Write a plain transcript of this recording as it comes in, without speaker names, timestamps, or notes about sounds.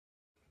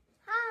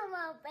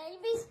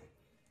babies.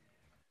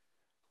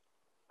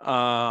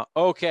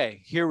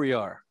 Okay, here we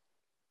are.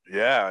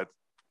 Yeah,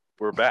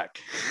 we're back.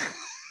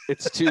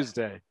 It's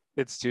Tuesday.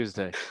 It's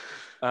Tuesday.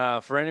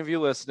 For any of you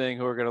listening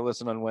who are going to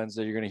listen on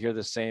Wednesday, you're going to hear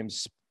the same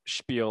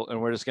spiel,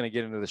 and we're just going to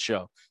get into the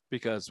show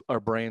because our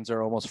brains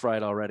are almost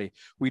fried already.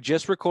 We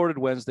just recorded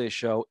Wednesday's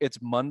show. It's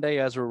Monday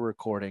as we're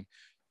recording.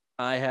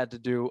 I had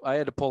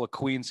to pull a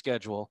Queen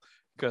schedule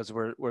because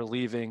we're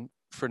leaving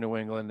for New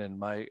England, and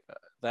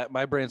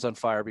my brain's on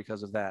fire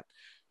because of that.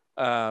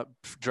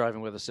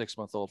 Driving with a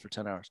 6-month-old for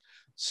 10 hours.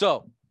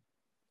 So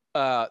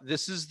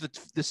this is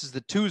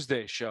the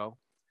Tuesday show.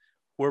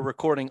 We're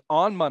recording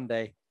on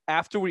Monday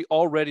after we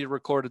already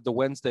recorded the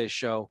Wednesday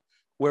show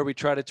where we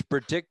tried to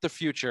predict the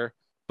future,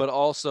 but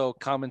also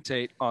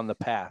commentate on the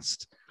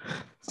past.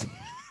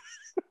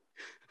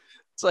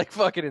 It's like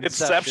fucking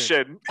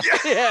Inception.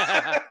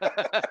 Yeah.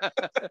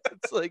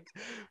 It's like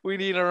we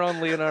need our own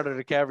Leonardo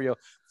DiCaprio.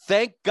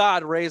 Thank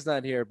God Ray's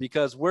not here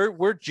because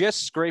we're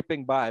just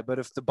scraping by. But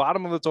if the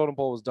bottom of the totem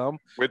pole was dumb,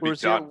 We'd be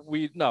done.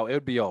 it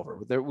would be over.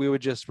 We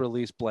would just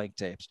release blank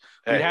tapes.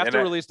 We'd have to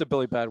release the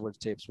Billy Badwards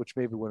tapes, which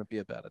maybe wouldn't be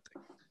a bad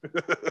thing.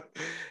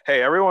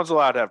 Hey, everyone's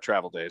allowed to have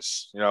travel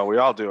days. You know, we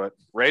all do it.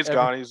 Ray's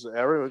gone.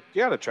 You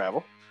got to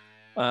travel.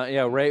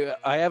 Yeah, Ray.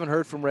 I haven't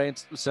heard from Ray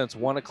since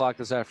 1:00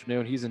 this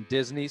afternoon. He's in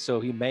Disney,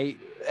 so he may,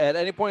 at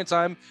any point in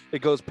time,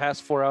 it goes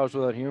past 4 hours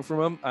without hearing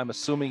from him. I'm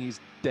assuming he's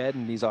dead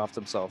and he's offed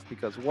himself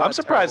because I'm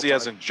surprised he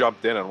hasn't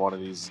jumped in on one of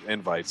these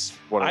invites.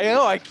 I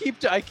know. I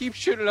keep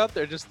shooting up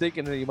there, just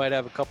thinking that he might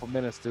have a couple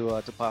minutes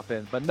to pop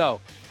in, but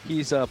no,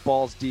 he's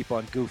balls deep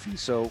on Goofy.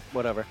 So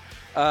whatever.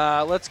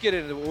 Let's get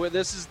into it.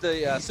 This is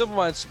the Simple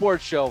Mind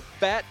Sports Show,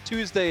 Fat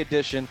Tuesday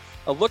edition.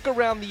 A look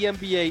around the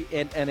NBA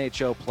and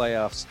NHL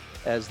playoffs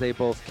as they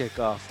both kick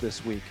off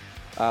this week.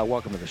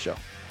 Welcome to the show.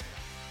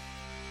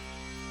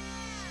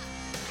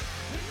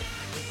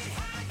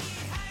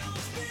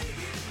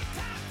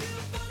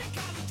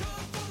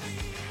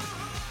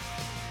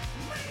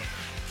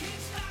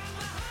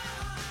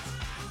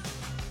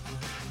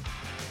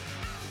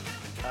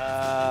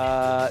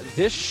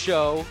 This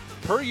show,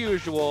 per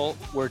usual,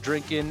 we're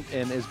drinking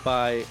and is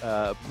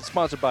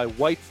sponsored by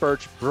White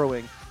Birch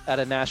Brewing out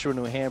of Nashua,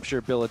 New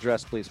Hampshire. Bill,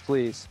 address, please.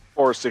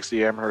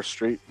 460 Amherst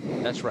Street.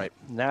 That's right.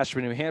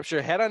 Nashua, New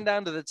Hampshire. Head on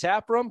down to the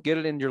tap room. Get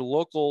it in your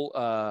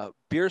local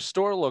beer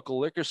store, local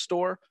liquor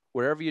store,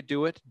 wherever you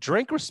do it.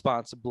 Drink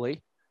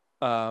responsibly,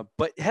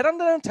 but head on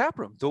down to the tap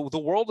room. The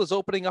world is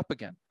opening up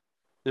again.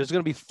 There's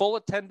going to be full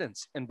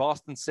attendance in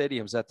Boston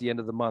stadiums at the end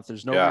of the month.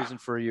 There's no reason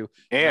for you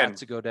not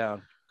to go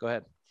down. Go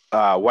ahead.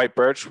 White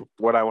Birch,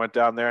 when I went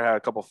down there, had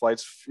a couple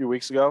flights a few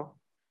weeks ago.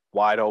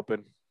 Wide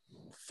open,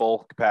 full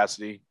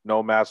capacity,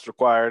 no masks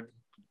required.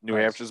 New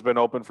Hampshire's been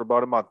open for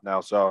about a month now.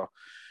 So,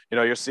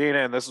 you're seeing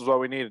it, and this is what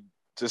we need.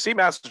 To see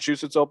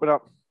Massachusetts open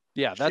up.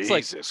 Yeah, that's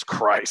Jesus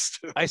Christ.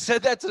 I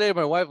said that today to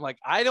my wife. I'm like,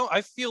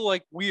 I feel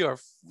like you're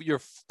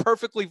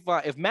perfectly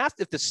fine.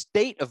 If the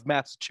state of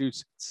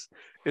Massachusetts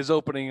is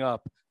opening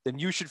up, then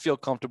you should feel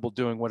comfortable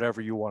doing whatever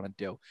you want to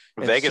do.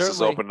 And Vegas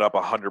has opened up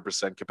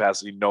 100%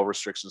 capacity, no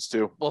restrictions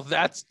too. Well,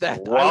 that's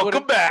that.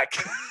 Welcome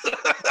back.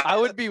 I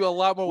would be a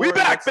lot more. We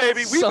back,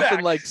 baby. We something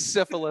back. Like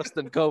syphilis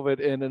than COVID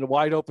in a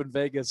wide open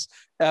Vegas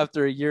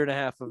after a year and a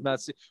half of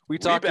not seeing. We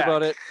talked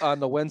about it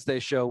on the Wednesday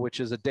show, which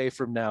is a day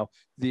from now.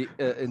 The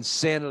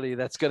insanity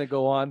that's going to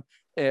go on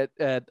at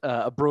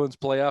a Bruins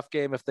playoff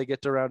game if they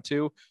get to round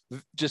 2.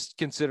 Just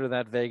consider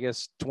that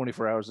Vegas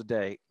 24 hours a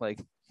day,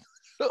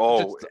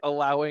 just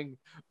allowing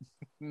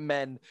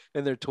men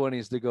in their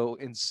 20s to go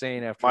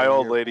insane after my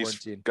old lady's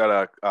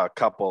got a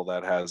couple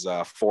that has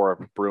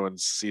 4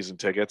 Bruins season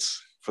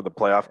tickets for the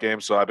playoff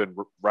game, so I've been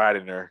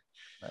riding her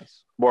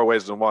more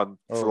ways than one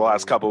for the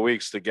last couple of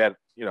weeks to get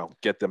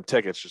them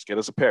tickets. Just get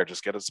us a pair.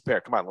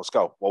 Come on, let's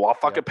go. Well, I'll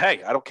fucking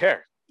pay. I don't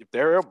care. If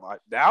they're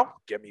now,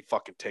 get me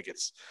fucking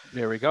tickets.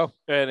 There we go.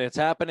 And it's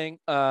happening.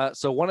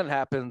 So when it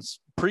happens,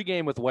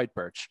 pregame with White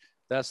Birch.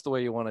 That's the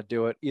way you want to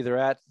do it, either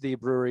at the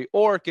brewery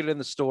or get it in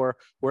the store.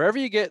 Wherever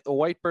you get the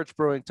White Birch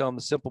Brewing, tell them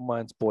the Simple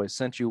Minds boys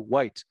sent you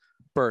White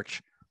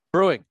Birch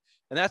Brewing.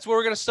 And that's where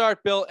we're going to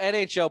start, Bill.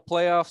 NHL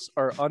playoffs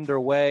are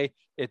underway.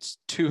 It's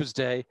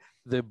Tuesday.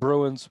 The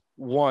Bruins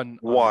won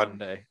on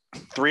Monday.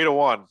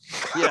 3-1.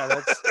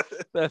 Yeah,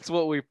 that's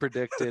what we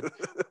predicted.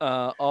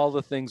 All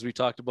the things we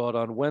talked about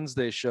on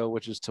Wednesday's show,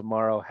 which is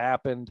tomorrow,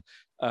 happened.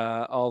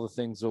 All the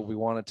things that we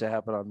wanted to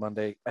happen on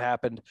Monday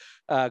happened.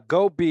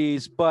 Go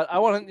Bees. But I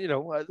want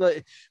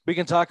to, we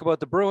can talk about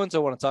the Bruins. I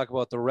want to talk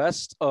about the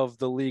rest of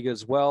the league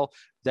as well.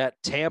 That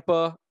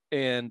Tampa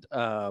and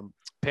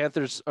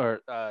Panthers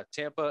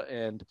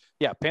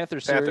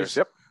series.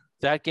 Yep.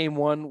 That game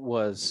 1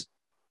 was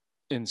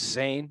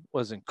insane,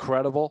 was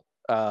incredible.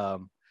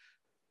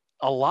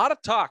 A lot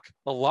of talk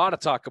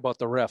about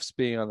the refs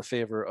being on the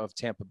favor of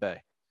Tampa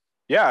Bay.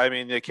 Yeah, I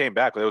mean, they came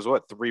back. It was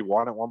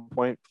 3-1 at one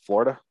point,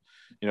 Florida.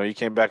 You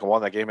came back and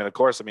won that game. And of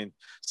course, I mean,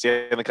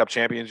 Stanley Cup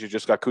champions, you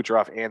just got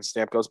Kucherov and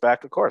Stamkos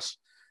back. Of course,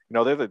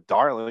 they're the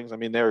darlings. I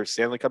mean, they're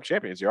Stanley Cup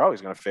champions. You're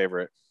always going to favor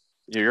it.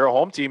 You're a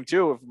home team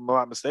too, if I'm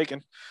not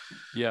mistaken.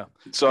 Yeah.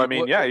 So, I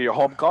mean, your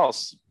home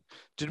calls.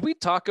 Did we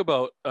talk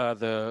about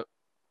the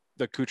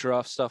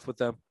Kucherov stuff with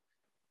them?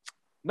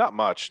 Not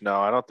much.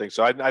 No, I don't think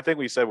so. I think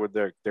we said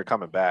they're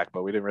coming back,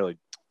 but we didn't really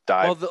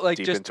dive deep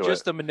into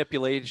just it. the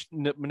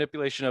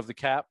manipulation of the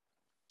cap.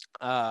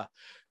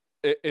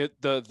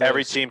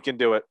 Every team can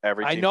do it.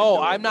 I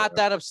know. I'm not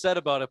that upset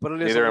about it, but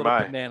it is a little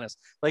bananas.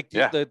 Like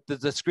the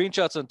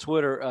screenshots on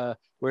Twitter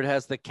where it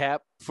has the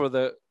cap for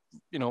the,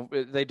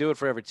 they do it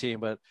for every team,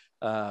 but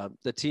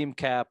the team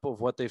cap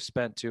of what they've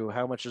spent to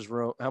how much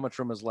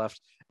room is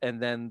left,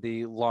 and then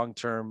the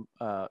long-term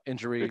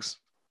injury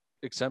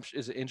exemption.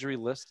 Is it injury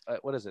list?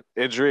 What is it?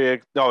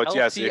 Injury? No, it's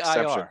LTIR.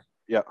 Exemption.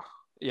 Yeah.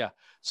 Yeah.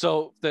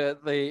 So the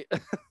the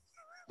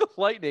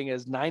Lightning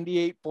is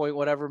 98 point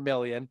whatever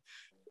million.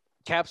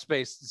 Cap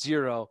space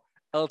 0,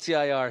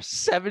 LTIR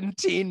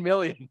 17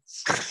 million.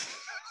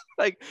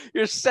 Like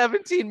you're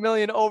 17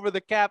 million over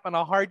the cap on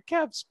a hard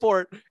cap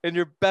sport, and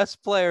your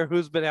best player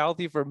who's been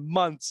healthy for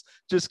months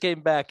just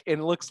came back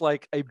and looks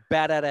like a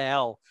bat out of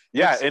hell.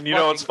 Yeah, and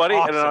it's funny,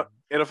 awesome.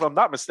 And if I'm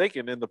not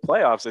mistaken, in the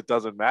playoffs it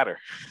doesn't matter.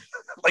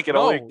 Like it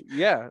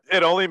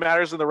only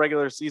matters in the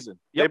regular season.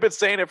 Yep. They've been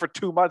saying it for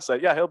 2 months that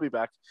he'll be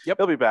back. Yep.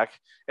 He'll be back.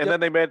 And then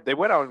they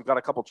went out and got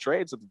a couple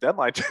trades at the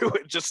deadline too.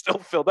 It just still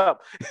filled up.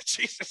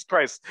 Jesus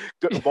Christ.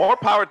 More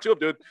power to him,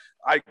 dude.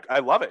 I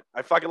love it.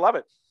 I fucking love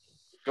it.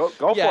 Go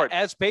for it.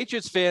 As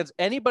Patriots fans,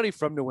 anybody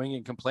from New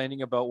England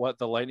complaining about what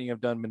the Lightning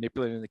have done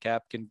manipulating the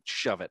cap can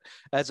shove it.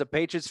 As a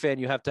Patriots fan,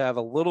 you have to have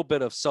a little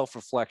bit of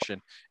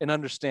self-reflection and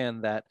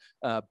understand that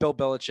Bill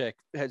Belichick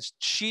has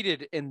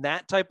cheated in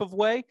that type of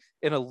way,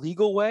 in a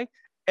legal way,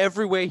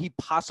 every way he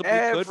possibly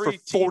could for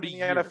 40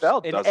 years.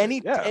 NFL and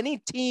any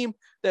team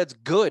that's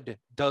good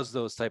does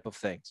those type of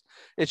things.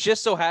 It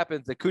just so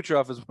happens that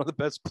Kucherov is one of the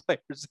best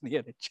players in the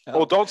NHL.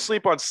 Well, don't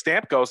sleep on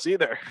Stamkos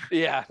either.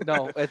 Yeah,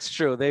 no, it's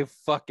true. They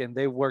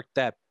worked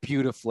that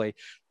beautifully.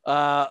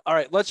 All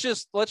right, let's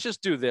just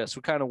do this.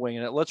 We're kind of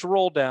winging it. Let's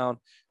roll down.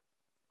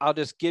 I'll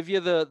just give you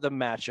the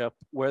matchup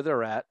where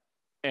they're at,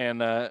 and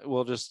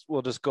we'll just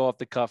go off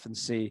the cuff and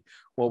see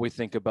what we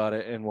think about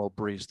it, and we'll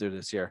breeze through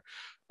this here.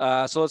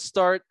 So let's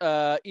start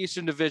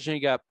Eastern Division.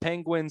 You got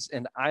Penguins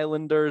and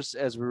Islanders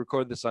as we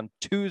record this on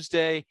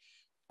Tuesday.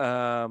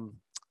 Record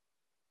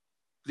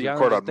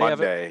on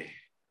Monday.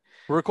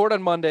 Record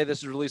on Monday. This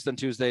is released on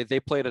Tuesday. They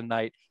played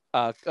tonight.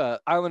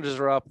 Islanders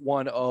are up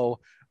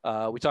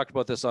 1-0. We talked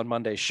about this on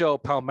Monday's show.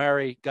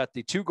 Palmieri got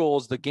the 2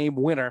 goals, the game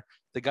winner,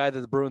 the guy that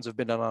the Bruins have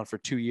been down on for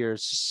 2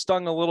 years.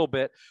 Stung a little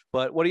bit,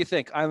 but what do you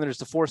think? Islanders,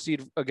 the 4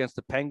 seed against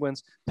the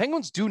Penguins.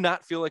 Penguins do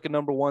not feel like a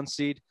number 1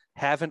 seed.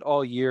 Haven't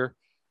all year.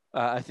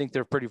 I think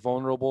they're pretty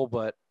vulnerable,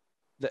 but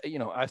I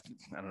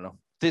don't know.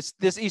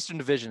 This Eastern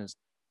Division is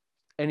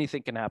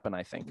anything can happen,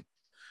 I think.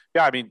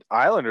 Yeah, I mean,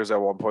 Islanders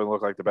at one point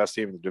looked like the best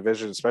team in the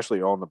division,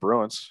 especially on the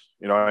Bruins.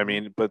 You know what I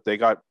mean? But they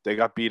got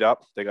beat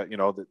up. They got,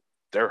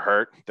 they're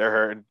hurt.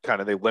 And kind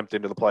of they limped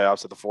into the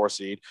playoffs at the 4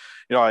 seed.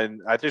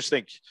 And I just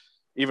think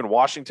even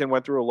Washington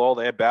went through a lull.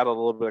 They had battled a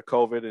little bit of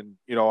COVID and,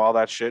 all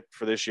that shit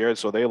for this year.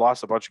 So they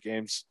lost a bunch of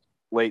games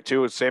late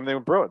too. It's the same thing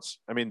with Bruins.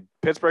 I mean,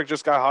 Pittsburgh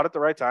just got hot at the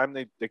right time.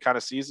 They kind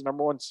of seized the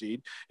number 1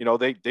 seed.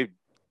 They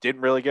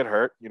didn't really get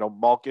hurt.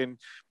 Malkin,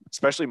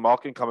 especially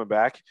Malkin coming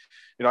back.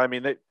 I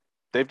mean,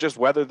 they've just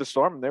weathered the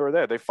storm and they were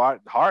there. They fought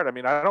hard. I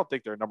mean, I don't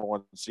think they're number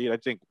 1 seed. I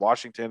think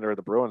Washington or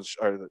the Bruins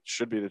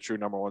should be the true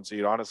number 1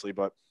 seed, honestly.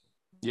 But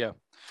yeah,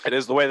 it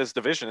is the way this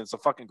division. It's a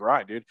fucking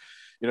grind, dude.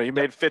 You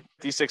made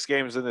 56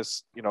 games in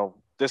this,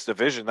 this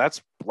division.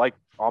 That's like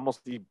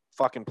almost the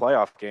fucking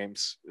playoff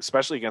games,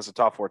 especially against the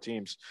top 4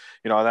 teams.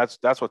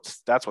 That's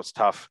what's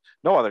tough.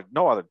 No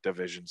other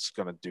division's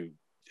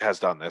has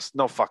done this.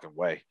 No fucking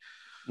way.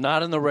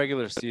 Not in the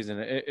regular season.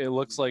 It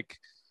looks like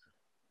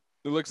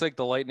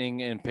the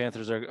Lightning and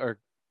Panthers are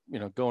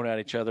going at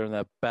each other in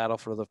that battle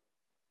for the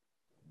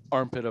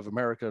armpit of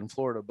America in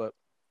Florida. But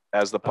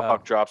as the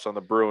puck drops on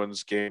the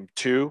Bruins game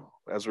 2,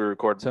 as we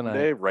record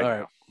today, right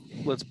now.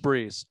 Let's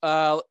breeze.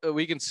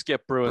 We can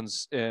skip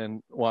Bruins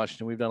in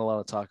Washington. We've done a lot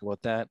of talk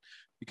about that.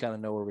 We kind of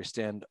know where we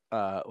stand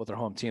with our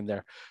home team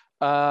there.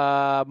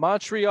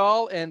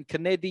 Montreal and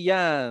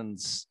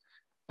Canadiens.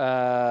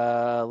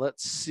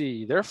 Let's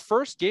see. Their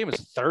first game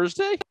is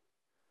Thursday?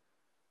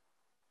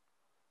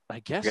 I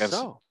guess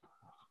so.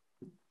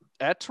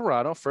 At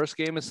Toronto, first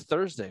game is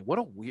Thursday.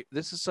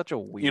 This is such a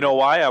weird. You know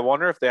why? I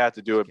wonder if they had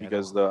to do it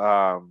because they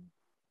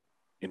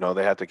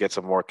had to get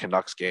some more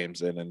Canucks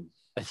games in, and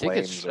I think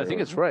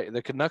it's right.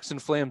 The Canucks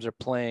and Flames are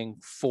playing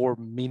 4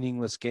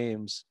 meaningless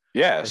games.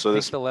 Yeah,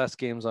 the last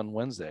game's on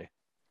Wednesday.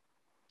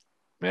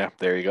 Yeah,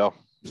 there you go.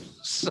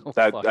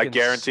 I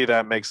guarantee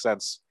that makes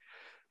sense.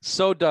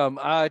 So dumb.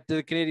 Do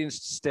the Canadiens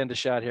stand a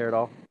shot here at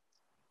all?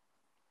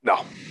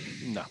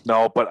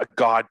 No, but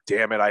God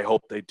damn it, I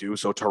hope they do.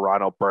 So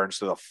Toronto burns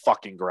to the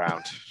fucking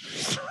ground.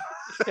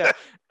 Yeah,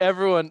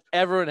 everyone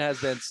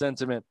has that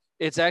sentiment.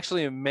 It's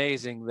actually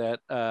amazing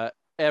that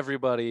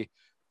everybody,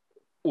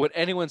 when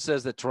anyone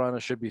says that Toronto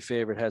should be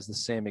favored, has the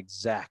same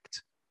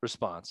exact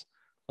response.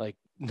 Like,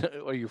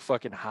 are you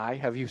fucking high?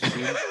 Have you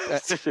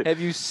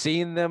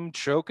seen them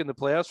choke in the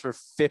playoffs for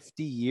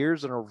 50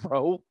 years in a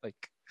row?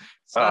 Like,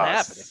 It's not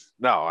happening.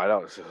 No, I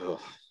don't. Ugh.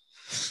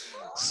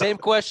 Same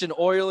question,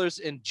 Oilers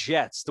and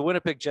Jets. The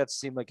Winnipeg Jets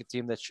seem like a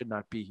team that should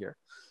not be here.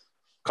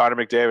 Connor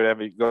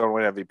McDavid, going to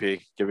win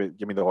MVP. Give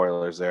me the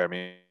Oilers there. I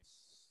mean,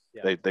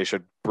 they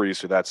should breeze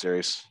through that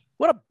series.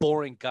 What a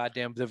boring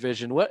goddamn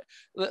division. What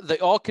the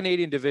all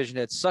Canadian division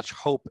had such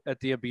hope at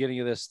the beginning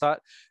of this.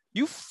 Thought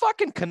you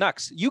fucking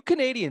Canucks, you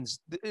Canadians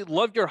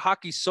love your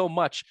hockey so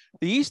much.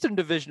 The Eastern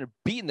Division are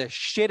beating the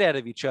shit out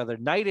of each other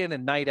night in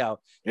and night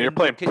out. And you're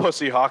playing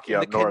pussy hockey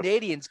up north. The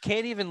Canadians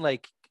can't even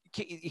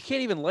you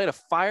can't even light a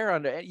fire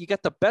on it. You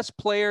got the best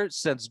player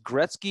since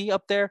Gretzky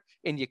up there,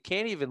 and you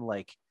can't even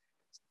light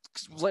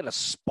a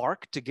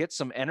spark to get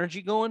some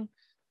energy going.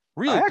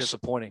 Really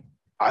disappointing.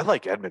 I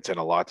like Edmonton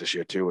a lot this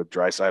year too, with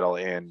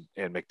Draisaitl and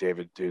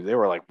McDavid. Dude, they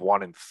were like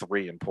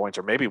 1-3 in points,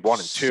 or maybe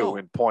 1-2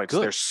 in points.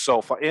 Good. They're so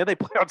fun, and they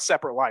play on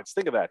separate lines.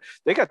 Think of that.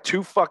 They got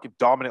two fucking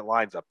dominant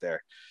lines up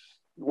there,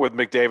 with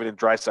McDavid and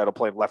Draisaitl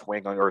playing left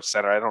wing or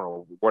center. I don't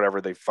know, whatever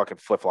they fucking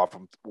flip flop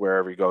from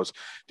wherever he goes.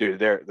 Dude,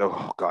 they're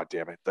oh god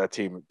damn it, that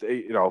team.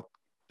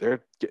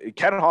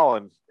 Ken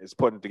Holland is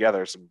putting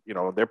together some.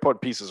 They're putting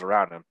pieces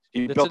around him.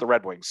 He built the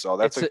Red Wings,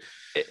 so it's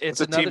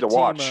a team to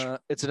watch.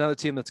 It's another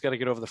team that's got to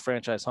get over the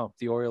franchise hump.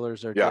 The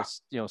Oilers are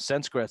just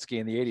since Gretzky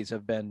in the '80s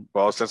have been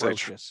since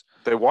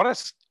they won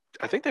us.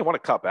 I think they won a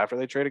cup after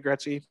they traded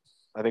Gretzky.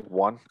 I think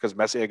one because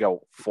Messier got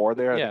 4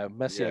 there. Yeah,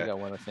 Messier got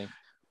 1, I think.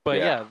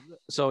 But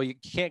so you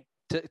can't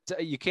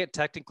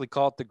technically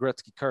call it the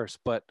Gretzky curse,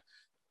 but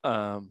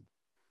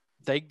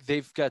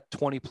they've got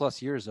 20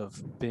 plus years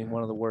of being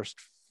one of the worst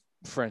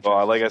franchises.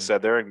 Well, like I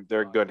said, they're in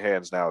good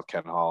hands now with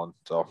Ken Holland.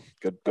 So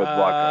good luck.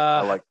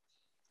 I like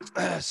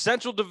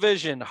Central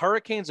Division,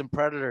 Hurricanes and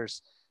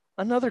Predators.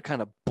 Another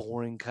kind of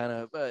boring kind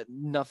of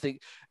nothing.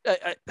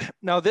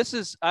 Now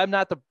I'm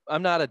not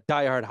a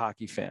diehard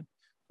hockey fan.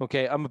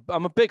 Okay, I'm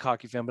a big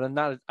hockey fan,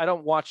 but I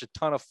don't watch a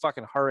ton of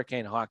fucking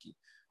Hurricane hockey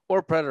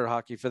or Predator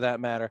hockey for that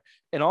matter.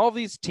 And all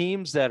these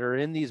teams that are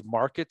in these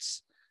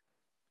markets,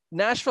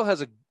 Nashville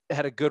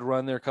had a good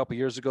run there a couple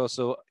years ago.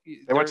 So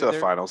they went to the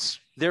finals.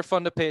 They're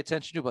fun to pay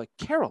attention to. But like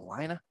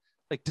Carolina,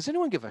 does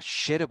anyone give a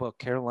shit about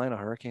Carolina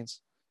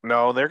Hurricanes?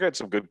 No, they're getting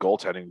some good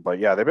goaltending. But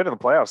yeah, they've been in the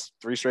playoffs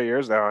 3 straight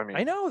years now. I mean,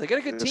 I know they got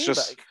a good team.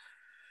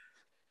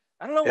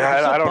 I don't know.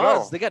 Yeah, I don't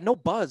know. They got no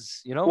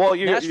buzz. Well,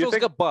 Nashville's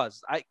got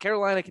buzz.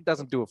 Carolina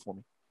doesn't do it for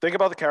me. Think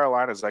about the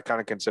Carolinas. I kind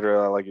of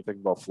consider like you think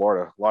about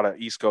Florida. A lot of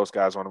East Coast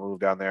guys want to move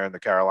down there in the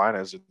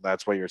Carolinas, and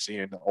that's what you're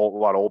seeing. A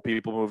lot of old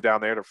people move down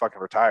there to fucking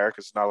retire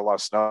because it's not a lot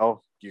of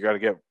snow. You got to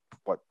get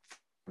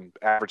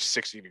average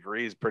 60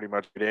 degrees pretty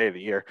much every day of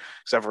the year,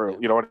 except for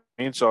you know what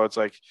I mean. So it's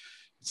like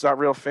it's not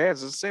real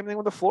fans. It's the same thing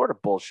with the Florida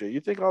bullshit.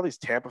 You think all these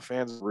Tampa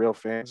fans are real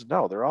fans?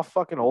 No, they're all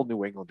fucking old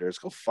New Englanders.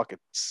 Go fucking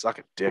suck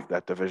a dick,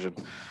 that division.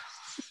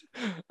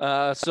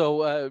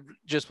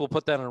 Just we'll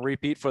put that on a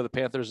repeat for the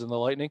Panthers and the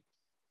Lightning.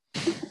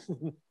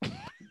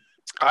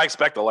 I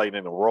expect the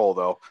Lightning to roll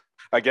though.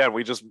 Again,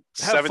 we just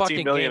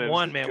 17 million game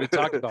one, man. We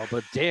talked about,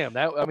 but damn,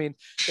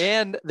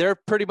 and they're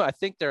pretty much. I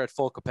think they're at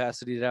full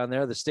capacity down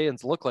there. The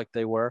stands look like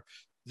they were.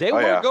 They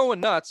were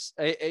going nuts.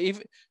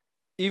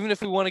 Even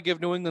if we want to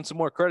give New England some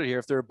more credit here,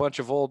 if they're a bunch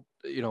of old,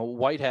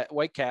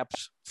 white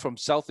caps from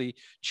Southie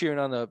cheering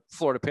on the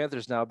Florida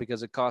Panthers now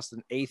because it cost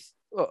an eighth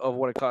of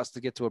what it cost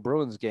to get to a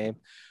Bruins game.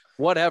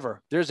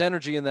 Whatever. There's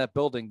energy in that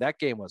building. That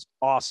game was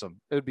awesome.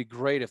 It would be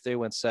great if they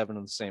went 7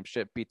 in the same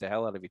shit, beat the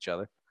hell out of each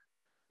other.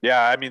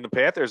 Yeah, I mean, the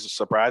Panthers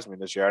surprised me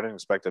this year. I didn't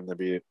expect them to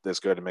be this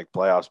good to make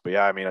playoffs. But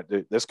yeah, I mean,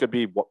 this could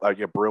be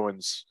a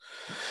Bruins,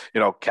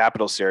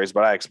 Capital Series,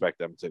 but I expect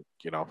them to,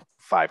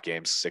 5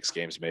 games, 6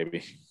 games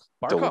maybe.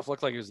 Barkov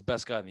looked like he was the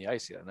best guy on the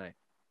ice the other night.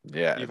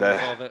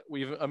 Yeah.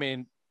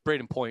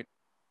 Braden Point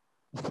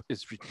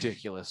is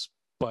ridiculous,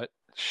 but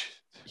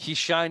he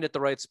shined at the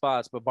right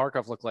spots. But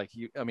Barkov looked like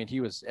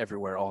he was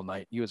everywhere all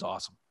night. He was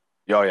awesome.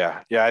 Oh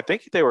yeah, yeah. I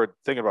think they were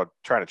thinking about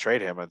trying to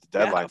trade him at the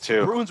deadline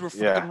too. The Bruins were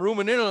fucking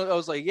rooming in. I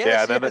was like,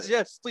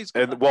 yes, please.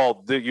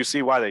 You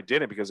see why they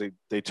did it because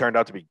they turned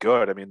out to be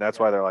good. I mean, that's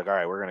why they're like, all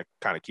right, we're gonna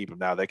kind of keep him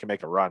now. They can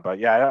make a run, but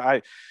yeah,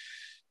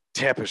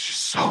 Tampa's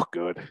just so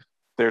good.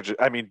 They're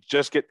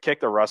just kick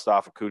the rust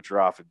off of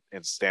Kucherov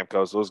and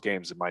Stamkos. Those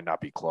games, it might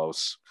not be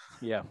close.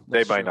 Yeah,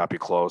 they might not be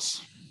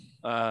close.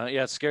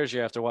 It scares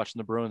you after watching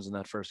the Bruins in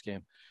that first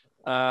game.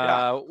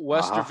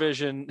 West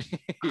Division,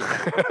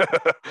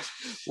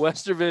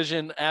 West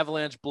Division,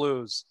 Avalanche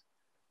Blues.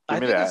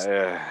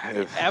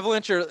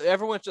 Avalanche are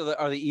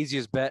the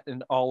easiest bet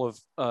in all of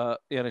the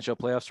NHL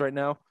playoffs right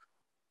now.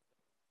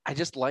 I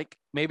just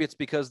maybe it's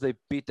because they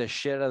beat the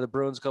shit out of the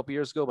Bruins a couple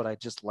years ago, but I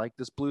just like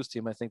this Blues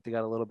team. I think they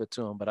got a little bit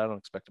to them, but I don't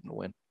expect them to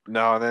win.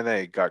 No, and then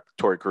they got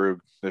Torrey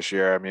Krug this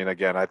year. I mean,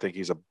 again, I think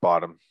he's a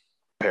bottom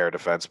pair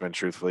defenseman.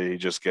 Truthfully, he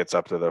just gets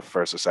up to the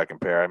first or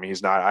second pair. I mean,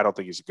 he's not. I don't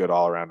think he's a good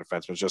all-around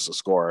defenseman. He's just a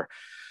scorer.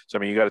 So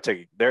I mean, you got to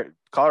take.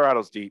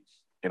 Colorado's deep.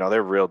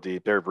 They're real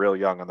deep. They're real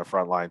young on the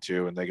front line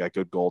too, and they got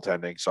good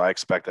goaltending. So I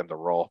expect them to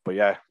roll. But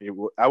yeah,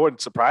 I wouldn't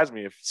surprise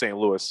me if St.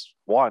 Louis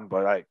won,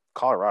 but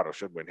Colorado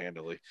should win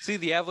handily. See,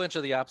 the Avalanche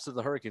are the opposite of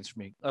the Hurricanes for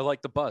me. I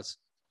like the buzz.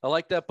 I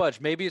like that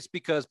bunch. Maybe it's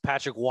because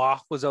Patrick Waugh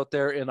was out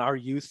there in our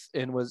youth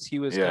and he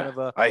was kind of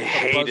a. I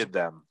hated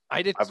them.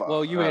 I did.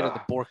 Well, you hated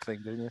the Bork thing,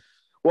 didn't you?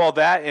 Well,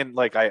 that and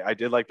like I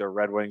did like the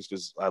Red Wings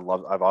because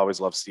I've always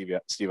loved Steve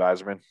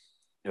Yzerman.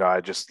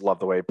 I just love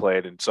the way he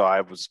played, and so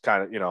I was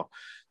kind of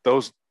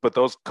those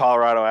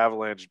Colorado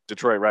Avalanche,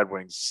 Detroit Red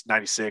Wings,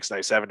 96,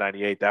 97,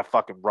 98, that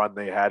fucking run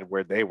they had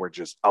where they were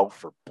just out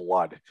for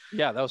blood.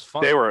 Yeah, that was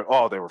fun. They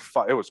were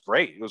fun. It was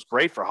great. It was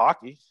great for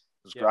hockey.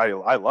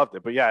 I loved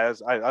it. But yeah,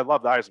 I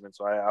loved Yzerman,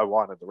 so I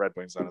wanted the Red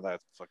Wings out of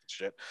that fucking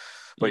shit.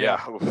 But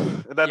yeah.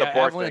 And then the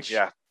Bork thing,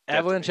 yeah.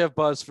 Avalanche have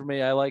buzz for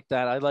me. I like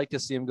that. I'd like to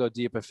see them go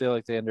deep. I feel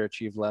like they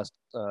underachieved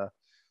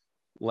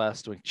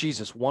last week.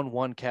 Jesus,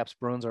 1-1 Caps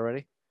Bruins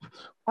already.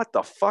 What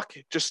the fuck?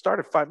 It just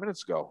started 5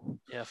 minutes ago.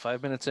 Yeah,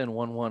 5 minutes in,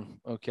 1-1.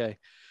 Okay.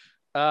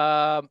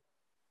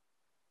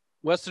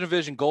 Western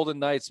Division, Golden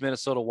Knights,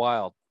 Minnesota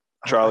Wild.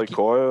 Charlie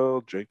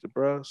Coyle, Jake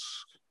DeBrusk.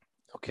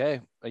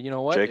 Okay. You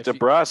know what? Jake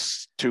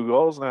DeBrusk, 2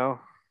 goals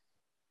now.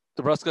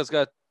 DeBrusk's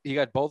got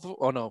both.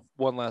 Oh no,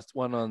 one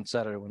on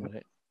Saturday. One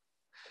minute.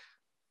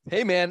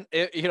 Hey man,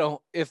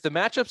 if the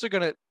matchups are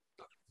gonna.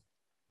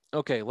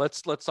 Okay,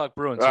 let's talk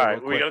Bruins. All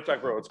right, we got to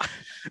talk Bruins.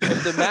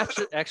 If the match,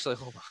 actually,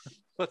 hold on.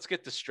 Let's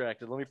get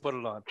distracted. Let me put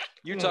it on.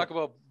 You talk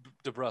about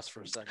DeBrusk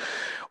for a second.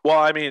 Well,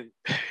 I mean,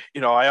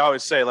 I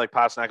always say like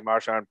Pasternak and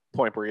Marchand,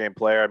 point per game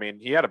player. I mean,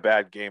 he had a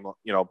bad game,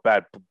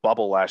 bad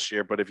bubble last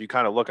year. But if you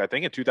kind of look, I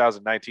think in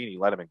 2019 he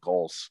led him in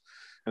goals,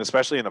 and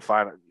especially in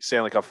the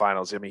Stanley Cup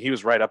Finals. I mean, he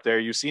was right up there.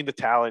 You've seen the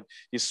talent.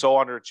 He's so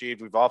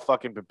underachieved. We've all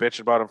fucking been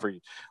bitching about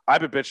him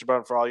I've been bitching about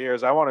him for all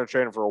years. I wanted to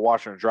trade him for a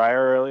washer and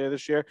dryer earlier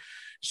this year.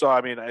 So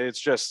I mean, it's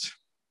just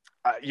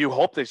you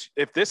hope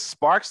if this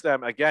sparks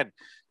them again.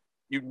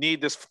 You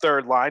need this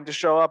third line to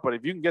show up, but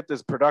if you can get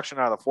this production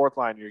out of the fourth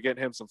line, you're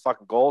getting him some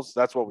fucking goals.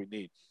 That's what we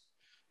need.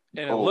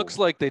 And it looks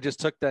like they just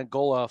took that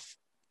goal off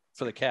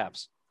for the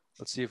Caps.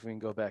 Let's see if we can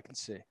go back and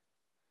see.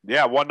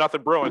 Yeah,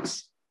 1-0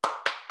 Bruins.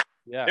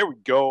 Yeah, there we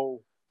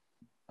go.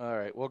 All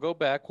right, we'll go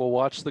back. We'll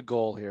watch the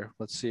goal here.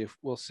 Let's see if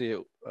we'll see it.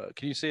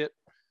 Can you see it?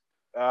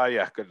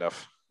 Yeah, good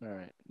enough. All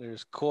right,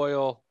 there's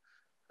Coyle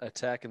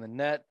attacking the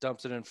net,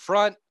 dumps it in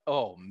front.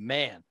 Oh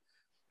man.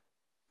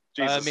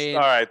 Jesus. I mean,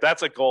 all right,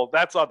 that's a goal.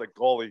 That's on the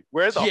goalie.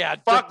 Where the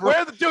fuck?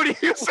 Where the dude?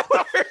 Where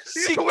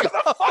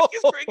the fuck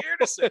is Greg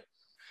Anderson?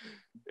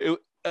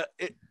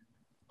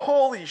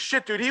 Holy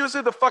shit, dude! He was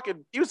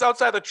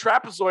outside the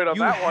trapezoid on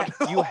that one.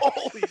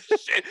 Holy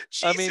shit!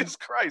 Jesus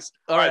Christ!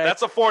 All right,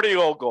 that's a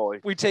 40-goal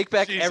goalie. We take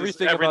back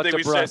everything about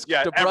DeBrusk.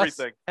 Yeah, DeBrusk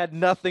everything had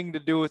nothing to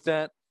do with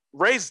that.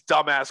 Ray's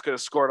dumbass could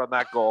have scored on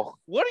that goal.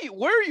 Where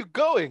are you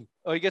going?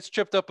 Oh, he gets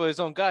tripped up by his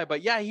own guy.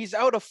 But yeah, he's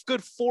out a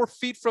good 4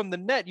 feet from the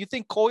net. You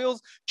think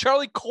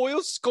Charlie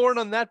Coyle's scoring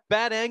on that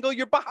bad angle?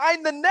 You're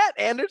behind the net,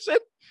 Anderson.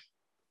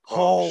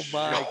 Oh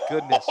my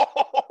goodness.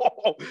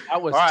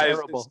 That was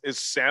terrible. Is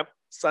Sam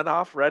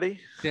Sunoff ready?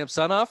 Sam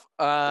Sunoff?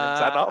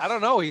 I don't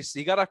know.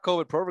 He got off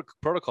COVID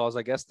protocols.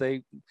 I guess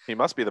he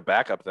must be the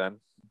backup then.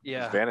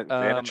 Yeah.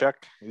 Vanacek,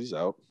 he's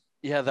out.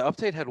 Yeah, the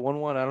update had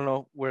 1-1. I don't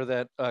know where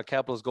that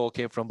Capitals goal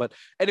came from. But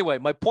anyway,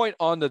 my point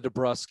on the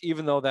DeBrusk,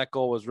 even though that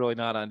goal was really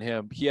not on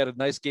him, he had a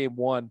nice game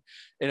 1.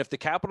 And if the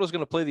Capitals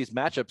going to play these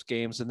matchups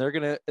games and they're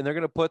going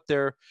to put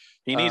their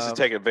he needs to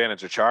take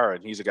advantage of Chara,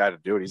 and he's a guy to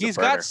do it. He's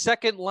got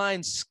second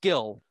line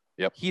skill.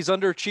 Yep. He's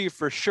underachieved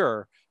for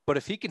sure. But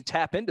if he can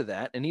tap into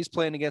that and he's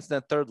playing against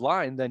that third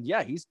line, then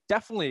yeah, he's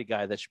definitely a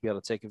guy that should be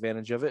able to take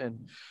advantage of it.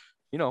 And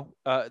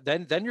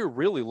then you're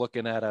really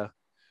looking at a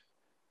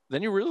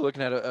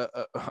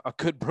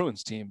good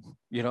Bruins team.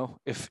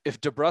 If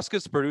DeBrusk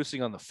is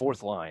producing on the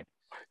fourth line,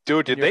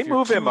 dude, did they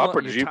move him up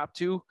or did you top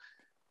 2?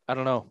 I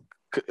don't know.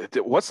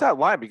 What's that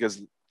line?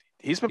 Because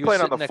he's been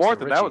playing on the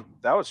fourth, and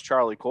that was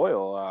Charlie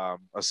Coyle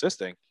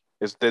assisting.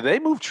 Did they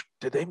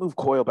move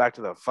Coyle back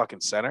to the fucking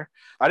center?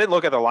 I didn't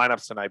look at the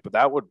lineups tonight, but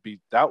that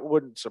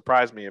wouldn't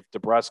surprise me if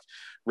DeBrusk,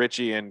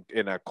 Richie, and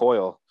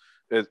Coyle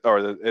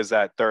is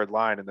that third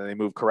line, and then they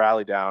move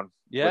Corrali down.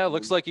 Yeah, it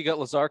looks like you got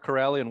Lazar,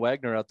 Corrali, and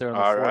Wagner out there on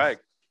the fourth. All right.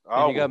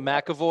 Oh, and you got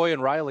McAvoy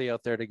and Riley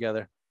out there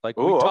together. Like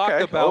we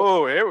talked about.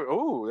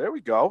 Oh, there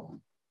we go.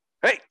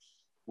 Hey,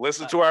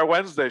 listen to our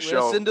Wednesday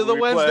show. Listen to the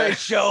Wednesday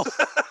show.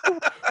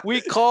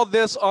 We called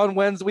this on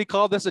Wednesday. We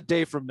call this a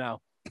day from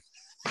now.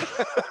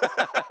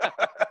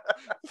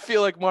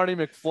 Feel like Marty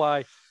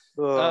McFly.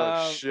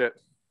 Oh, shit.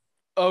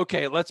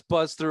 Okay, let's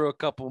buzz through a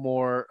couple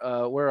more.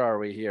 Where are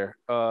we here?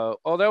 That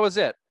was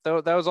it.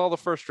 That was all the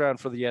first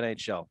round for the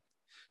NHL.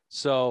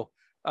 So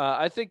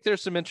I think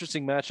there's some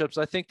interesting matchups.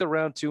 I think the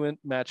round 2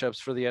 matchups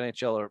for the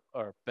NHL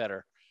are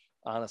better,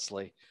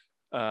 honestly.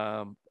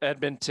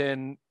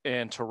 Edmonton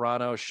and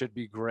Toronto should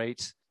be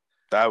great.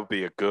 That would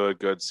be a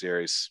good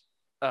series.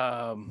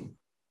 The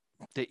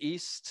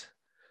East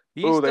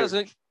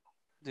doesn't.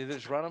 Did they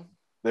just run them?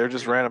 They're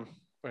just random.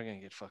 We're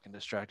gonna get fucking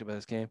distracted by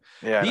this game.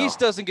 Yeah, the East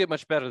doesn't get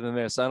much better than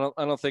this. I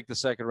don't think the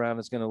second round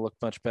is going to look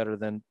much better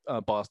than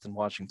Boston,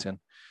 Washington.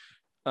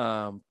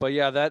 But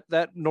yeah,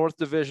 that North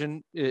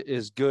Division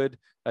is good.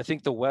 I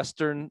think the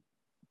Western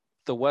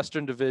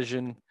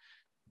Division.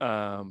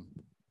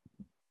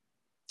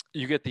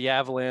 You get the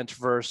Avalanche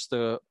versus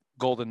the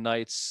Golden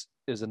Knights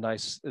is a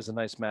nice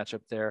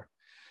matchup there.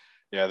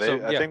 Yeah,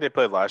 I think they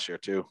played last year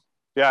too.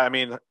 Yeah, I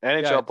mean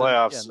NHL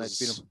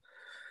playoffs.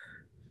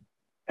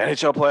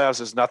 NHL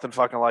playoffs is nothing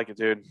fucking like it,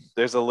 dude.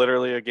 There's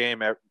literally a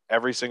game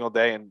every single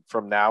day, and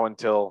from now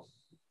until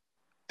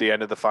the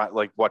end of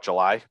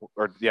July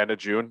or the end of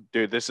June,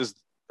 dude.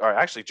 Or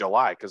actually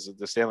July, because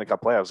the Stanley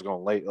Cup playoffs are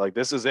going late. Like,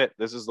 this is it.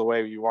 This is the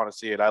way you want to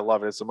see it. I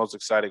love it. It's the most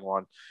exciting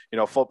one. You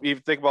know,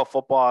 even think about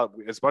football.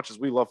 As much as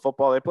we love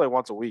football, they play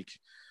once a week.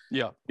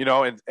 Yeah. You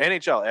know, and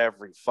NHL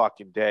every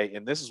fucking day.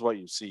 And this is what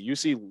you see. You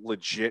see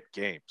legit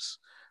games.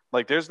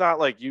 Like, there's not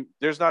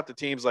the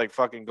teams like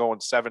fucking going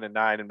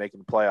 7-9 and making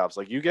the playoffs.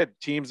 Like, you get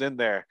teams in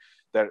there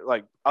that,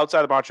 like,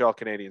 outside of Montreal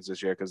Canadiens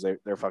this year, because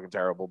they're fucking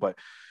terrible, but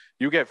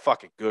you get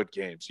fucking good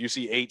games. You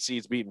see 8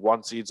 seeds beating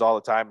 1 seeds all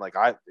the time. Like,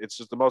 it's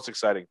just the most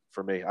exciting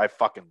for me. I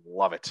fucking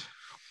love it.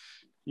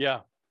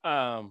 Yeah.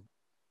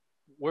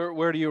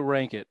 Where do you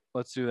rank it?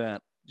 Let's do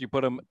that. You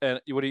put them.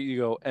 What do you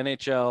go?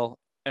 NHL,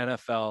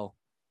 NFL,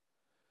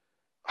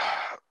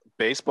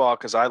 baseball,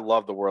 because I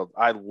love the world.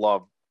 I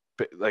love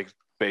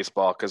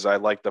baseball because I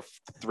like the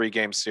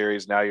 3-game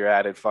series. Now you're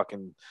added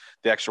fucking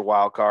the extra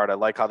wild card. I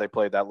like how they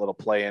played that little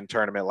play-in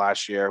tournament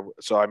last year.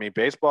 So I mean,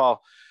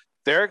 baseball.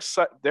 Their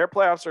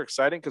playoffs are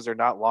exciting because they're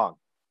not long.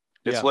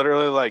 It's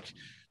literally like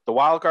the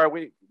wild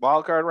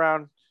card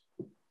round,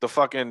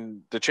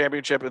 the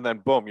championship, and then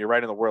boom, you're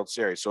right in the World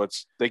Series. So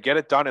they get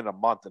it done in a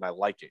month, and I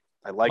like it.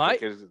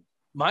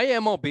 My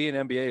MLB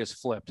and NBA is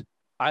flipped.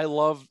 I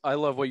love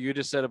what you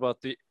just said about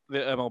the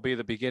MLB,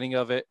 the beginning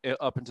of it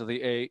up into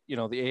the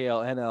the AL,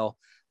 NL.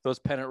 Those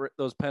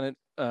pennant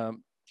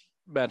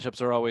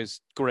matchups are always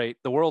great.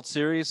 The World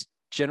Series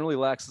generally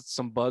lacks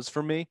some buzz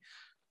for me.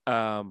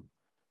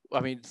 I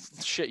mean,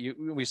 shit.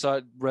 We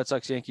saw Red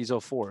Sox Yankees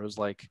 04. It was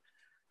like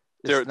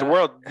the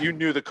world. You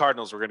knew the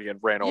Cardinals were going to get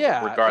ran over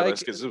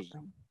regardless, because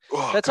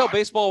that's how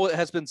baseball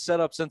has been set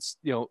up since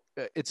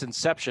its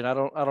inception. I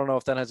don't know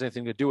if that has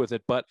anything to do with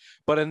it, but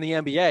in the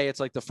NBA, it's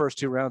like the first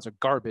 2 rounds are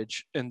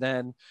garbage, and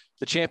then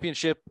the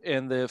championship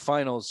and the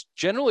finals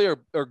generally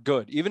are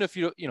good. Even if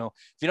if you're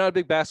not a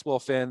big basketball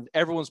fan,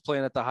 everyone's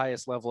playing at the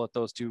highest level at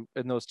those two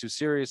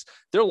series.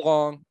 They're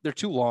long. They're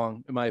too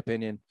long, in my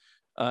opinion.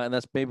 And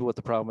that's maybe what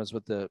the problem is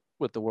with the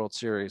World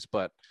Series,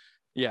 but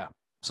yeah.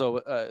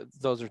 So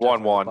those are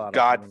 1-1.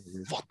 God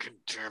fucking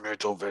damn it,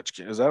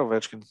 Ovechkin. Is that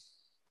Ovechkin?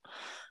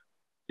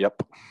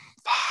 Yep.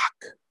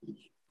 Fuck.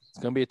 It's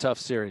gonna be a tough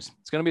series.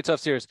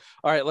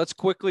 All right, let's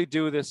quickly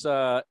do this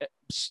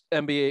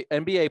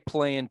NBA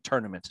play-in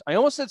tournament. I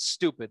almost said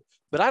stupid,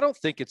 but I don't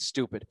think it's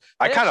stupid.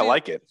 I kind of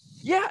like it.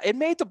 Yeah, it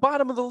made the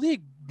bottom of the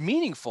league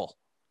meaningful.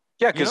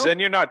 Yeah, because then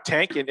you're not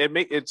tanking.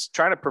 It's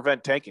trying to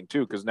prevent tanking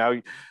too, because now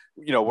you're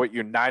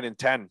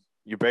 9-10.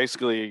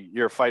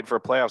 You're fighting for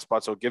a playoff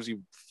spot, so it gives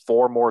you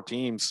 4 more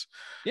teams.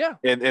 Yeah.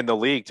 In the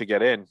league to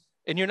get in.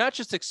 And you're not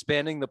just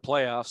expanding the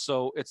playoffs,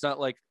 so it's not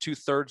like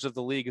 2/3 of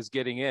the league is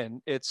getting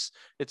in. It's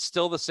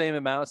still the same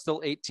amount. It's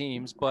still 8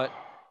 teams, but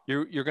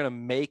you're going to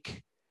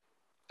make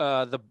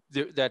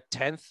that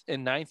 10th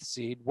and 9th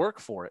seed work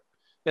for it.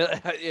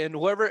 And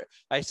whoever,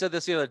 I said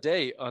this the other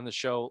day on the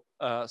show,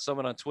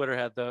 someone on Twitter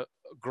had the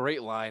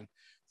great line: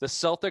 the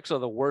Celtics are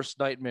the worst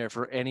nightmare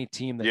for any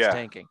team that's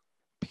tanking.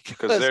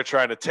 Because they're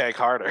trying to tank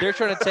harder. They're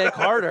trying to tank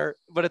harder,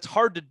 but it's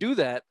hard to do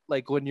that.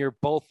 Like when you're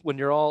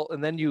all,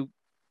 and then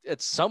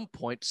at some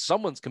point,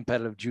 someone's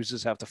competitive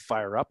juices have to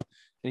fire up,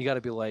 and you got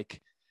to be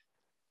like,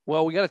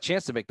 well, we got a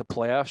chance to make the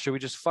playoffs. Should we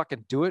just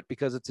fucking do it?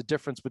 Because it's a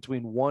difference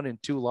between 1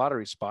 and 2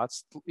 lottery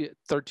spots,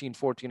 13,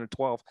 14, or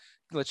 12.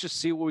 Let's just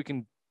see what we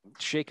can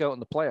shake out in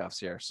the playoffs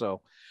here.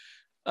 So,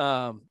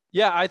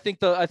 I think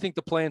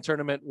the play-in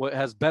tournament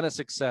has been a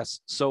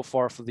success so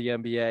far for the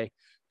NBA,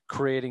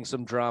 creating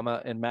some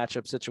drama and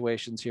matchup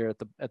situations here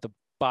at the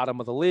bottom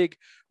of the league,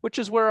 which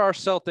is where our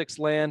Celtics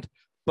land.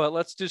 But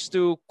let's just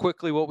do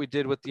quickly what we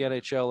did with the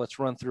NHL. Let's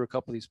run through a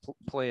couple of these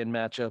play-in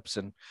matchups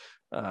and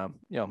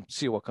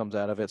see what comes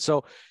out of it.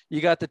 So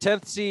you got the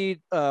 10th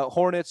seed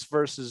Hornets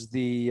versus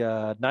the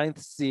 9th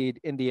seed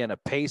Indiana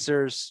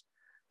Pacers.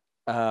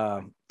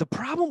 The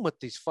problem with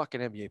these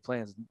fucking NBA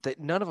plans, that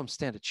none of them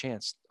stand a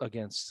chance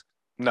against.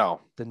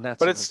 No, the Nets.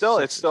 But it's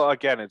still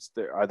again,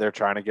 they're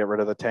trying to get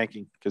rid of the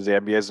tanking because the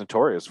NBA is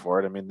notorious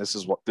for it. I mean, this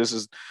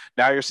is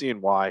now you're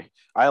seeing why.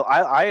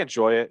 I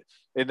enjoy it,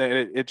 and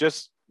it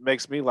just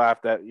makes me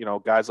laugh that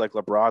guys like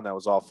LeBron that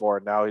was all for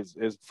it. Now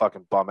his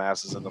fucking bum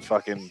asses in the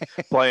fucking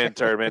play-in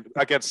tournament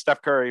against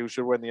Steph Curry, who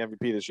should win the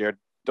MVP this year.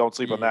 Don't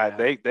sleep on that.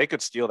 They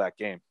could steal that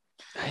game.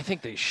 I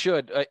think they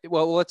should.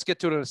 Well, let's get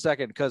to it in a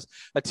second, because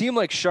a team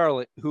like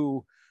Charlotte,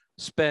 who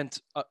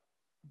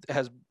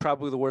has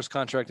probably the worst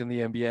contract in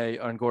the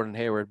NBA on Gordon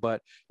Hayward,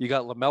 but you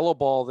got LaMelo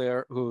Ball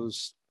there,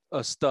 who's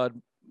a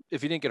stud.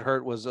 If he didn't get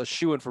hurt, was a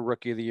shoo-in for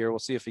Rookie of the Year. We'll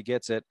see if he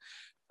gets it.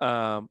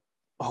 Oh,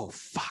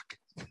 fuck.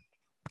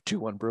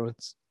 2-1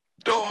 Bruins.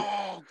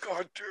 Oh,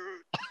 God,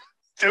 dude.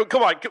 Dude,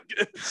 come on.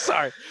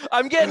 Sorry.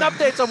 I'm getting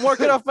updates. I'm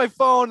working off my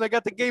phone. I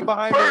got the game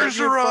behind me.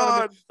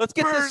 Bergeron. Let's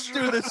get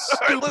through this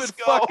stupid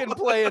fucking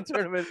play-in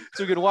tournament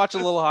so we can watch a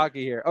little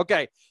hockey here.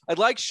 Okay. I'd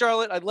like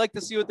Charlotte. I'd like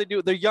to see what they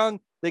do. They're young.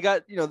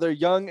 They're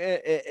young,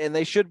 and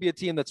they should be a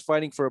team that's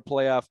fighting for a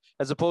playoff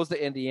as opposed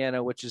to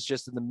Indiana, which is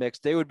just in the mix.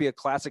 They would be a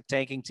classic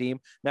tanking team.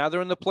 Now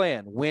they're in the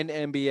plan. Win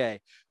NBA.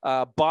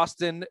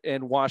 Boston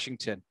and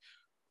Washington.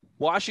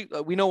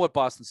 Washington, we know what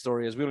Boston's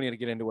story is. We don't need to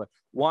get into it.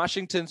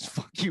 Washington's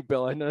fuck you,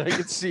 Bill. I know I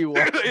can see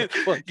what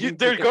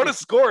they're going to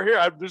score here.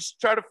 I'm just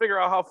trying to figure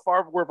out how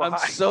far we're behind.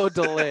 I'm so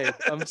delayed.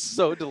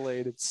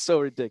 It's so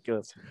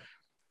ridiculous.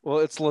 Well,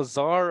 it's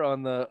Lazar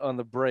on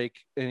the break,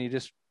 and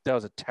that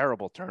was a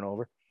terrible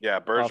turnover. Yeah,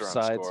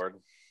 Bergeron scored.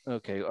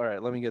 Okay, all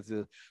right. Let me get to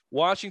the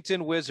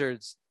Washington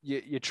Wizards.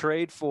 You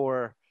trade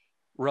for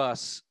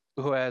Russ,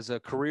 who has a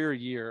career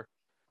year,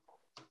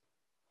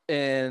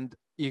 and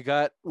you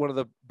got one of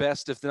the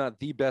best, if not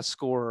the best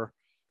scorer.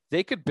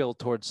 They could build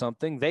towards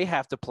something. They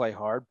have to play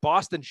hard.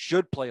 Boston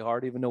should play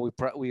hard, even though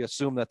we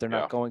assume that they're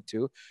not going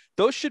to.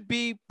 Those should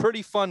be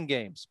pretty fun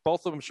games.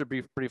 Both of them should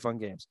be pretty fun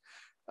games.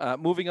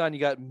 Moving on, you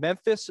got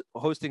Memphis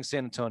hosting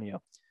San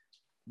Antonio.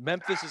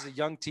 Memphis is a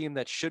young team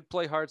that should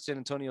play hard. San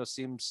Antonio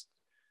seems,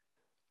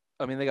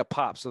 they got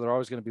pop, so they're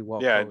always going to be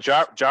well. Yeah,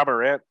 Ja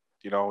Morant,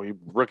 he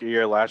rookie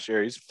year last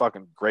year. He's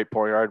fucking great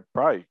point guard,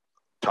 probably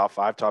top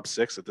 5, top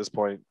 6 at this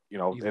point,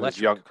 in his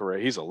young career.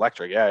 He's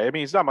electric. Yeah.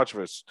 He's not much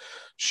of a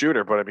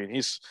shooter, but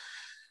he's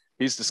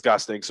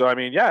disgusting. So,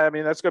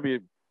 that's going to be a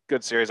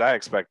good series. I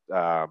expect,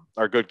 or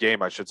a good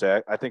game, I should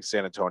say. I think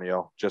San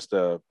Antonio just,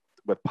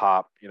 with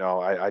pop,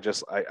 I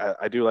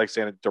do like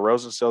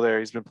DeRozan's still there.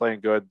 He's been playing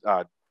good.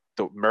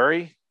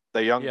 Murray,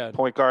 the young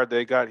point guard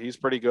they got, he's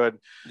pretty good.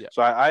 Yeah.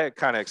 So I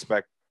kind of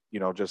expect,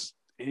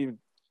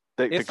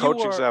 the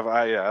coaching staff.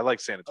 I like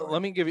San Antonio.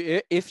 Let me give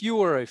you, if you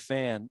were a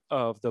fan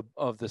of the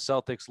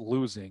Celtics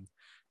losing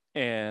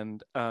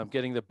and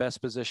getting the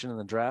best position in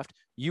the draft,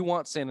 you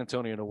want San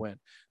Antonio to win.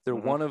 They're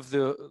one of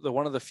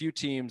the few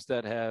teams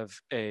that have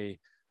a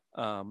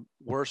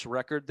worse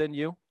record than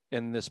you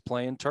in this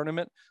play-in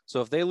tournament. So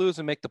if they lose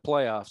and make the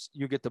playoffs,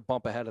 you get to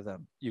bump ahead of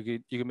them.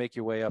 You can make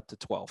your way up to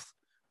 12th.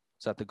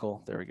 Is that the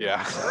goal? There we go.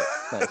 Yeah.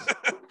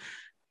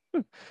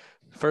 Nice.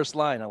 First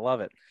line. I love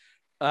it.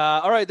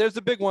 All right, there's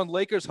the big one.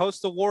 Lakers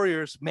host the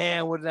Warriors.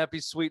 Man, wouldn't that be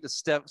sweet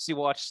to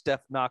watch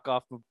Steph knock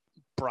off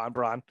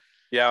Bron?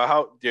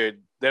 Yeah,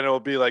 dude? Then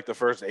it'll be like the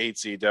first 8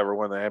 seed to ever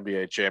win the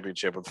NBA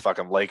championship with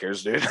fucking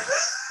Lakers, dude.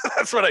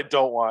 That's what I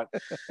don't want.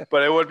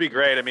 But it would be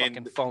great.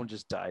 Fucking phone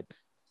just died.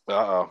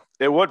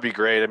 It would be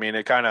great.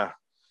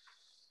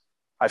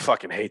 I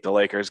fucking hate the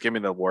Lakers. Give me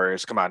the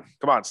Warriors. Come on,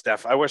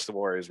 Steph. I wish the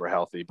Warriors were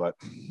healthy, but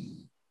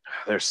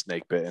they're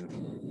snake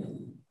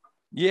bitten.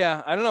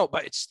 Yeah, I don't know,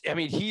 but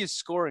he is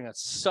scoring at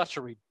such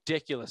a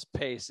ridiculous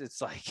pace.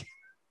 It's like,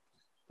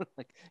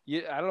 I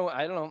don't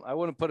know. I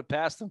wouldn't put it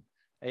past them.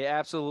 I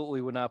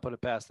absolutely would not put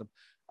it past them.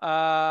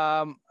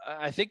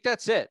 I think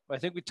that's it. I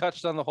think we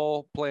touched on the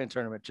whole play-in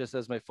tournament just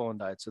as my phone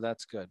died, so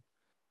that's good.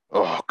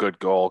 Oh, good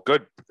goal.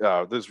 Good.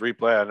 This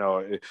replay, I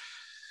know.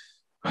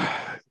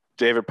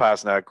 David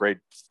Pastrnak, great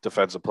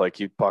defensive play.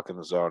 Keep puck in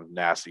the zone.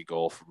 Nasty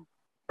goal from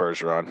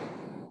Bergeron.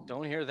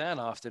 Don't hear that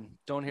often.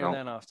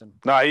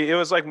 No, it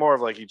was like more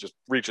of like he just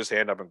reached his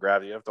hand up and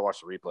grabbed it. You have to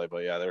watch the replay,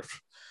 but yeah, this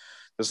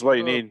is what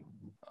you need.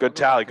 Good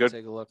tally.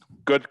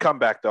 Good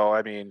comeback, though.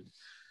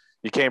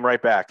 You came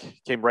right back.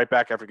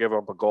 After giving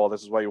up a goal.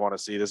 This is what you want to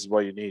see. This is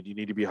what you need. You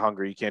need to be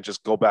hungry. You can't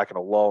just go back in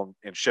a lull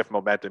and shift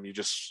momentum. You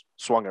just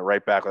swung it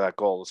right back with that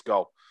goal. Let's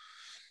go.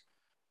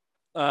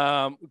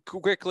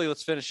 Quickly,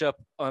 let's finish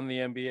up on the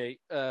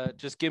NBA.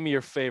 Just give me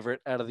your favorite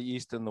out of the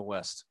East and the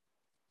West.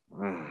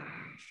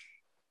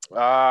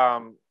 I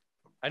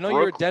know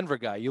you're a Denver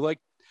guy. You like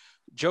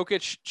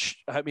Jokic.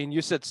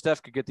 You said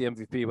Steph could get the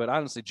MVP, but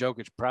honestly,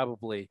 Jokic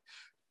probably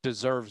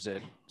deserves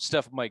it.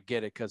 Steph might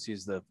get it because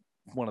he's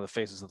one of the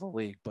faces of the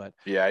league. But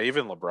yeah,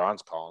 even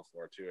LeBron's calling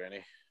for it too, ain't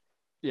he?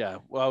 Yeah.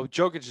 Well,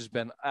 Jokic has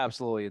been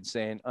absolutely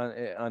insane,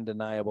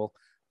 undeniable.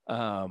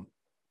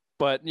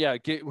 But yeah,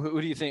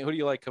 who do you think? Who do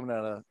you like coming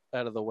out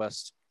of the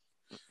West?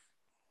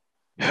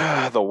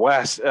 The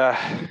West.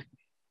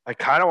 I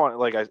kind of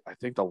want, I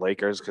think the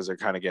Lakers, because they're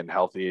kind of getting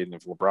healthy, and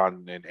if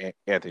LeBron and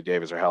Anthony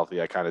Davis are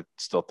healthy, I kind of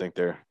still think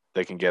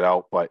they can get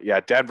out. But yeah,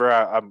 Denver,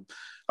 I'm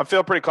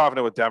feeling pretty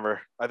confident with Denver.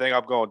 I think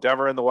I'm going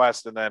Denver in the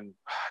West, and then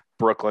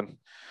Brooklyn.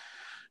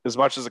 As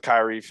much as the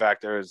Kyrie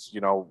factor is,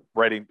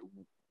 ready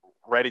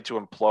to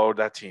implode,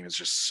 that team is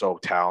just so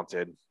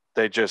talented.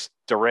 They just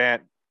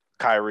Durant,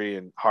 Kyrie,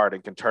 and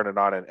Harden can turn it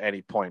on at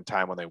any point in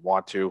time when they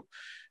want to,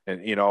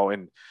 and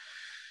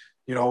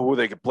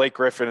Blake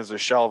Griffin is a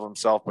shell of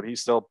himself, but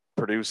he's still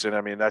producing.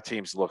 That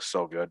team looks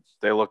so good.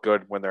 They look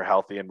good when they're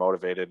healthy and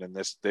motivated, and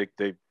this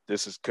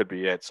could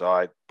be it.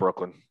 So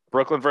Brooklyn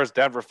versus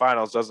Denver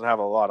finals doesn't have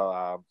a lot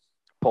of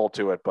pull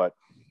to it, but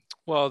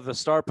the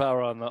star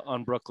power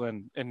on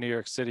Brooklyn and New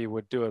York City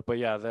would do it. But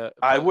yeah,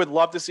 I would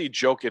love to see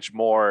Jokic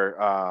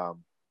more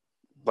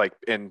like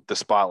in the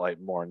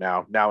spotlight more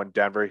now in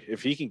Denver.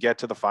 If he can get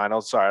to the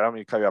finals, sorry, I don't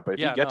mean to cut you up, but if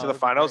he can get to the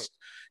finals,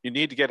 you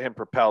need to get him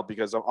propelled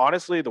because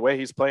honestly, the way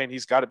he's playing,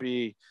 he's got to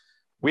be.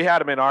 We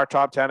had him in our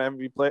top 10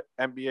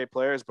 NBA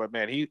players, but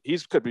man,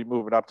 he's could be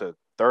moving up to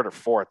third or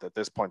fourth at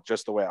this point.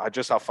 Just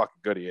how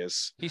fucking good he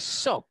is. He's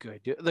so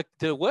good, dude. Like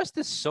the West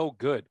is so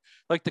good.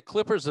 Like the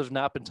Clippers have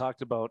not been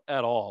talked about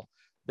at all.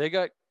 They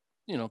got,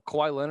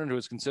 Kawhi Leonard, who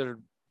was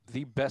considered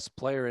the best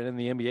player in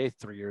the NBA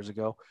 3 years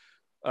ago.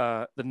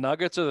 The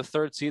Nuggets are the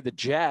third seed. The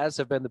Jazz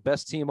have been the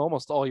best team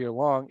almost all year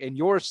long. And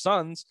your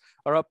Suns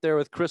are up there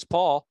with Chris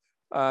Paul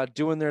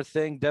doing their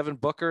thing. Devin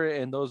Booker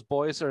and those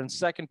boys are in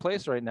second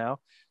place right now.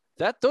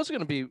 Those are going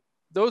to be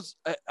those.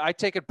 I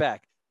take it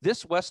back.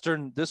 This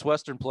Western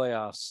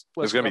playoffs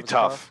is going to be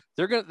tough.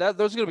 Those are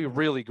going to be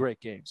really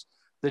great games.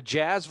 The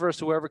Jazz versus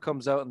whoever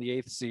comes out in the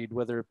 8th seed,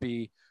 whether it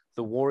be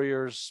the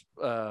Warriors,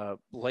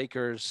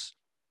 Lakers,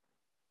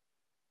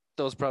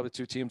 those are probably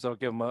two teams that'll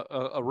give them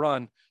a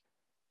run.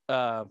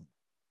 That'll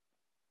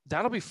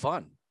be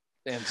fun.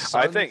 And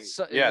I think,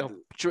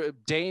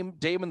 Dame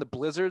and the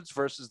Blizzards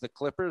versus the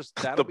Clippers.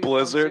 The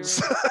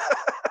Blizzards.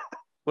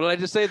 What did I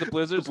just say? The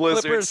Blizzards?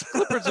 Blizzards.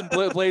 Clippers and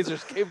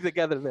Blazers came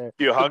together there.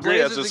 You hungry?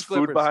 Has just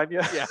food behind you?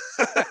 Yeah.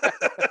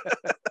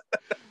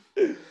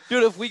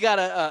 Dude, if we got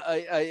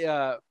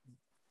a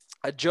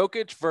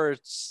Jokic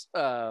versus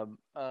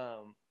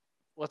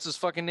what's his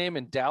fucking name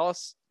in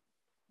Dallas?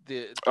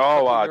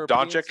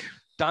 Doncic.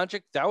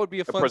 Doncic, that would be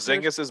a fun.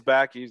 Porzingis is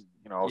back. He's,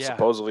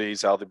 supposedly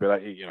he's healthy,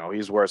 but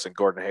he's worse than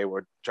Gordon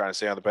Hayward trying to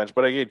stay on the bench.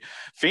 But again,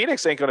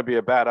 Phoenix ain't going to be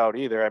a bad out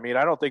either. I mean,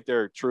 I don't think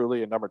they're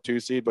truly a number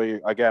 2 seed, but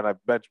again, I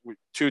bet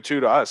 2-2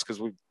 to us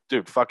because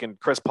fucking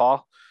Chris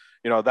Paul.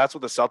 That's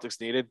what the Celtics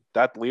needed.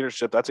 That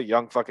leadership. That's a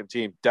young fucking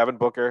team. Devin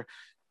Booker,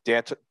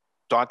 Dante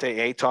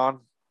Ayton.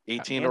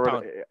 18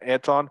 or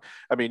Anton.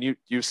 I mean,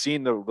 you've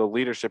seen the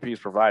leadership he's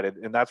provided,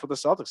 and that's what the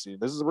Celtics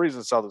need. This is the reason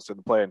the Celtics in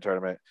the play-in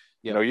tournament.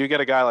 Yeah. You get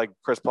a guy like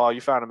Chris Paul,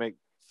 you find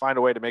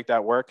a way to make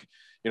that work.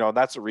 And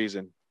that's the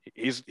reason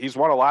he's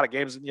won a lot of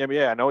games in the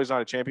NBA. I know he's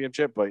not a champion,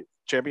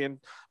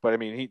 but I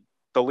mean,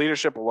 the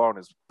leadership alone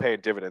is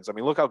paying dividends. I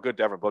mean, look how good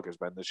Devin Booker's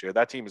been this year.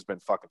 That team has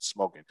been fucking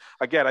smoking.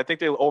 Again, I think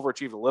they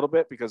overachieved a little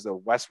bit because the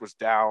West was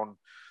down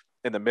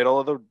in the middle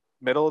of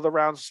the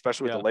rounds,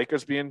 especially with the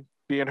Lakers being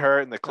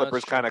hurt and the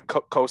Clippers kind of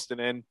coasting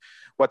in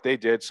what they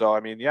did. So, I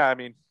mean,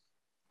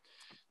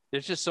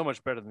 it's just so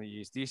much better than the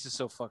East. The East is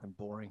so fucking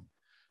boring.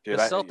 Dude,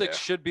 the Celtics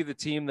should be the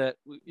team that,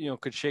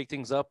 could shake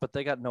things up, but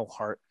they got no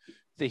heart.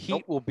 The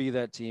Heat will be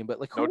that team, but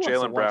who wants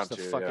to watch the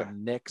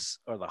fucking Knicks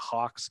or the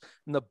Hawks?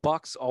 And the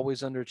Bucks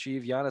always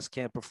underachieve. Giannis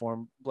can't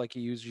perform like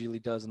he usually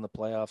does in the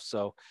playoffs.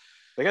 So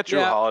they got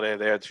Drew Holiday.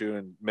 They had two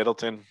in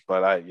Middleton,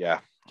 but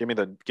give me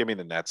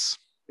the Nets.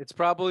 It's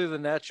probably the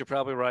Nets. You're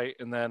probably right.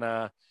 And then,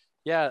 I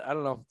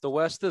don't know. The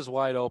West is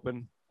wide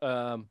open.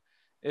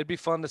 It'd be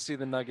fun to see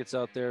the Nuggets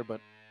out there, but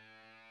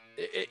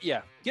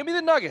give me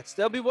the Nuggets.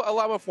 That'll be a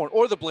lot more fun.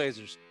 Or the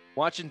Blazers.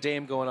 Watching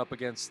Dame going up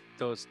against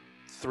those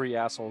 3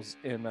 assholes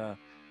in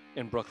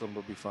Brooklyn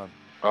would be fun.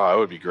 Oh, it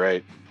would be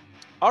great.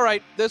 All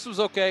right, this was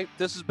okay.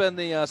 This has been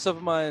the Stuff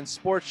of Mine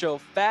Sports Show.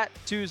 Fat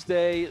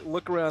Tuesday.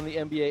 Look around the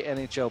NBA,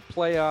 NHL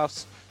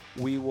playoffs.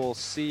 We will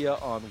see you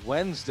on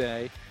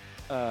Wednesday.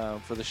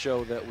 For the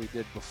show that we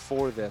did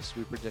before this,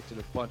 we predicted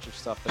a bunch of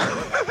stuff.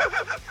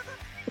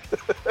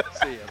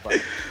 See ya,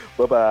 bye.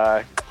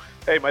 Bye-bye.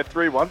 Hey, my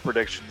 3-1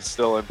 prediction is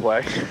still in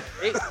play.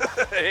 Hey.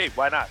 Hey,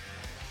 why not?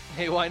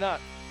 Hey, why not?